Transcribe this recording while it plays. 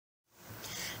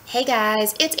Hey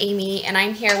guys, it's Amy, and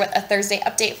I'm here with a Thursday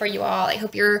update for you all. I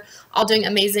hope you're all doing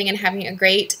amazing and having a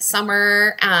great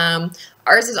summer.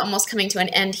 Ours is almost coming to an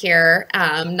end here,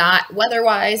 not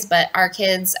weather-wise, but our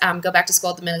kids go back to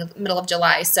school at the middle of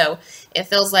July, so it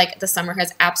feels like the summer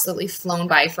has absolutely flown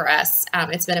by for us.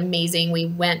 It's been amazing. We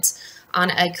went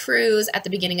on a cruise at the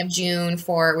beginning of June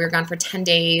we were gone for 10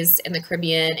 days in the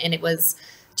Caribbean, and it was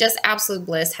just absolute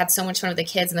bliss. Had so much fun with the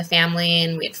kids and the family,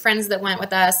 and we had friends that went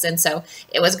with us, and so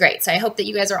it was great. So I hope that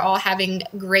you guys are all having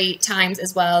great times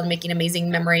as well and making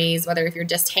amazing memories, whether if you're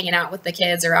just hanging out with the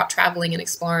kids or out traveling and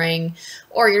exploring,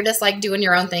 or you're just like doing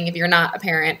your own thing if you're not a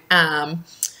parent.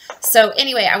 So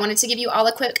anyway, I wanted to give you all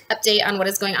a quick update on what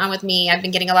is going on with me. I've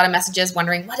been getting a lot of messages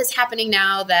wondering what is happening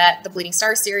now that the Bleeding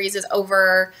Stars series is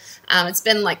over. It's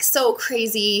been like so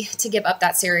crazy to give up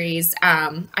that series.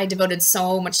 I devoted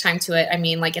so much time to it. I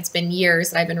mean, like it's been years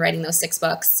that I've been writing those 6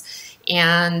 books,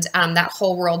 and that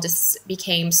whole world just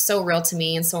became so real to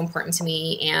me and so important to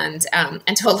me, and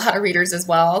to a lot of readers as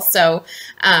well. So,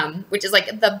 which is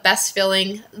like the best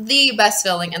feeling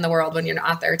in the world when you're an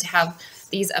author, to have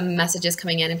these messages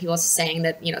coming in and people saying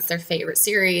that, you know, it's their favorite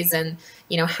series, and,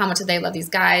 you know, how much they love these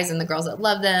guys and the girls that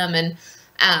love them, and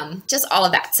just all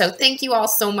of that. So thank you all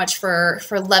so much for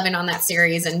loving on that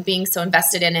series and being so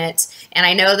invested in it. And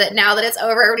I know that now that it's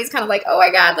over, everybody's kind of like, oh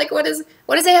my God, like what is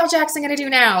A.L. Jackson going to do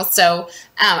now? So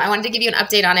I wanted to give you an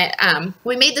update on it.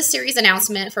 We made the series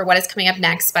announcement for what is coming up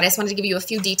next, but I just wanted to give you a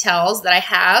few details that I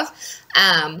have.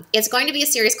 It's going to be a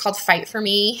series called Fight for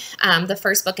Me. The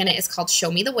first book in it is called Show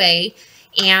Me the Way.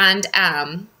 And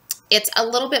it's a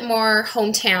little bit more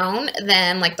hometown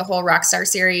than like the whole Rockstar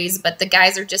series, but the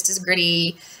guys are just as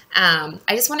gritty. I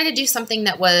just wanted to do something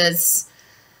that was,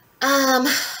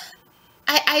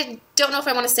 I don't know if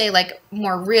I want to say like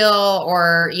more real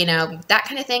or, you know, that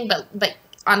kind of thing, but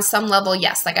on some level,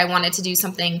 yes, like I wanted to do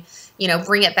something, you know,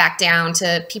 bring it back down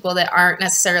to people that aren't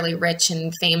necessarily rich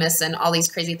and famous and all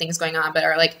these crazy things going on, but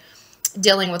are like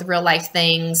dealing with real life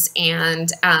things.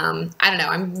 And I don't know,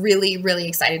 I'm really, really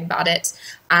excited about it.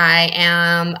 I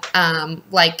am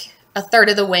like a third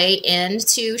of the way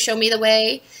into Show Me the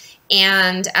Way,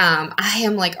 and I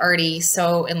am like already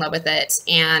so in love with it.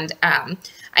 And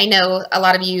I know a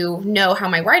lot of you know how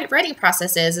my writing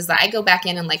process is that I go back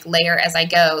in and like layer as I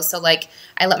go. So like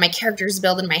I let my characters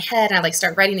build in my head, and I like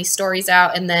start writing these stories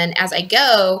out, and then as I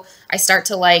go, I start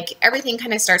to like, everything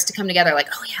kind of starts to come together, like,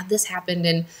 oh yeah, this happened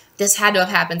and this had to have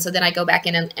happened. So then I go back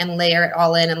in and layer it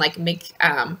all in and like make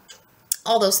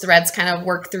all those threads kind of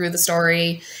work through the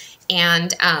story.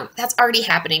 And that's already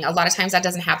happening. A lot of times that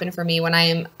doesn't happen for me when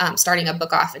I am starting a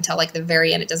book off until like the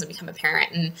very end. It doesn't become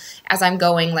apparent. And as I'm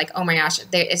going, like, oh my gosh,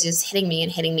 it's just hitting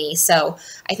me. So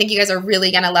I think you guys are really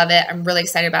going to love it. I'm really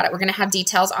excited about it. We're going to have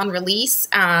details on release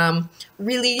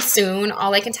really soon.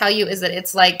 All I can tell you is that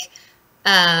it's like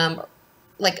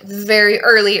very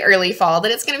early fall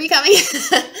that it's going to be coming.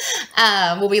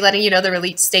 We'll be letting you know the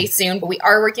release date soon, but we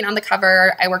are working on the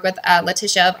cover. I work with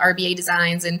Letitia of RBA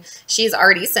Designs, and she's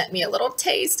already sent me a little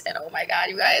taste, and oh my God,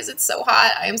 you guys, it's so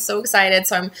hot. I am so excited.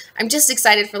 So I'm just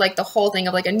excited for like the whole thing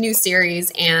of like a new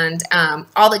series, and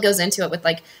all that goes into it with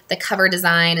like the cover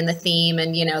design and the theme,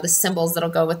 and, you know, the symbols that'll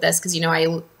go with this. Cause you know,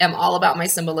 I am all about my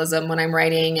symbolism when I'm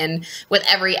writing and with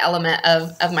every element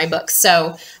of my books.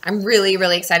 So I'm really,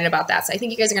 really excited about that. So I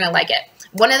think you guys are going to like it.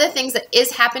 One of the things that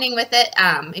is happening with it,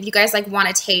 if you guys like want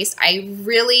a taste, I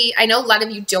know a lot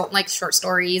of you don't like short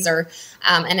stories or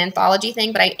an anthology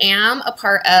thing, but I am a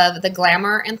part of the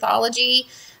Glamour anthology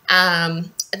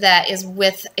that is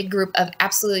with a group of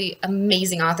absolutely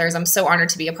amazing authors. I'm so honored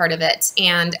to be a part of it.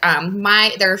 And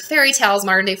they're fairy tales,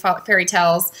 modern day fairy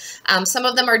tales. Some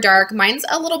of them are dark. Mine's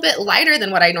a little bit lighter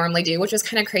than what I normally do, which was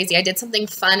kind of crazy. I did something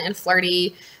fun and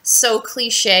flirty, so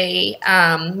cliche.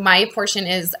 My portion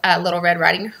is Little Red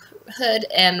Riding Hood,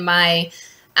 and my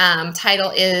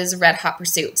title is Red Hot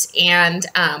Pursuit. And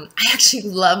I actually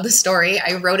love the story.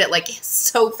 I wrote it like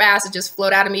so fast. It just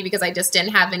flowed out of me because I just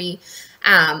didn't have any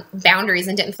boundaries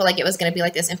and didn't feel like it was going to be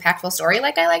like this impactful story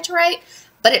like I like to write.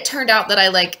 But it turned out that I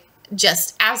like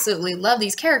just absolutely love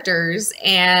these characters,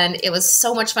 and it was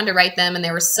so much fun to write them, and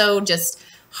they were so just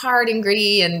hard and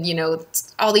gritty, and, you know,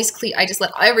 all these I just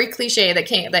let every cliche that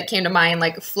came to mind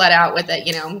like flood out with it,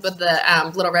 you know, with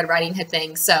the Little Red Riding Hood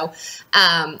thing. So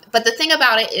but the thing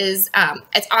about it is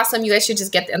it's awesome. You guys should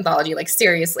just get the anthology, like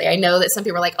seriously. I know that some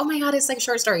people are like, oh my God, it's like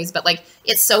short stories, but like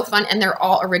it's so fun, and they're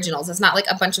all originals. It's not like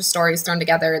a bunch of stories thrown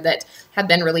together that have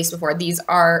been released before. These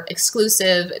are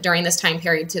exclusive during this time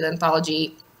period to the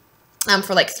anthology.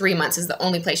 For like 3 months is the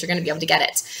only place you're going to be able to get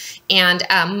it. And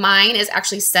mine is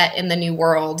actually set in the New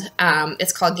World.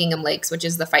 It's called Gingham Lakes, which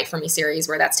is the Fight For Me series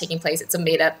where that's taking place. It's a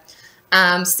made up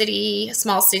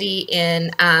small city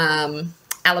in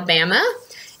Alabama.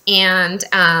 And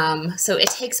so it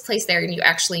takes place there, and you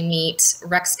actually meet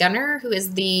Rex Gunner, who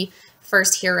is the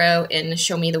first hero in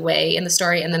Show Me the Way in the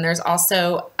story. And then there's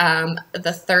also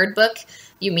the third book.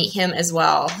 You meet him as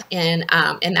well in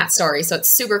that story. So it's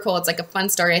super cool. It's like a fun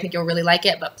story. I think you'll really like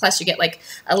it. But plus you get like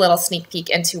a little sneak peek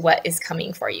into what is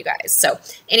coming for you guys. So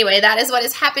anyway, that is what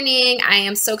is happening. I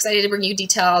am so excited to bring you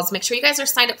details. Make sure you guys are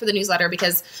signed up for the newsletter,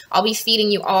 because I'll be feeding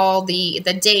you all the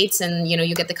dates, and you know,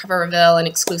 you get the cover reveal and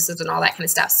exclusives and all that kind of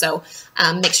stuff. So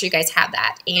make sure you guys have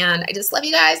that. And I just love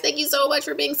you guys. Thank you so much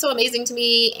for being so amazing to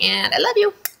me. And I love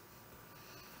you.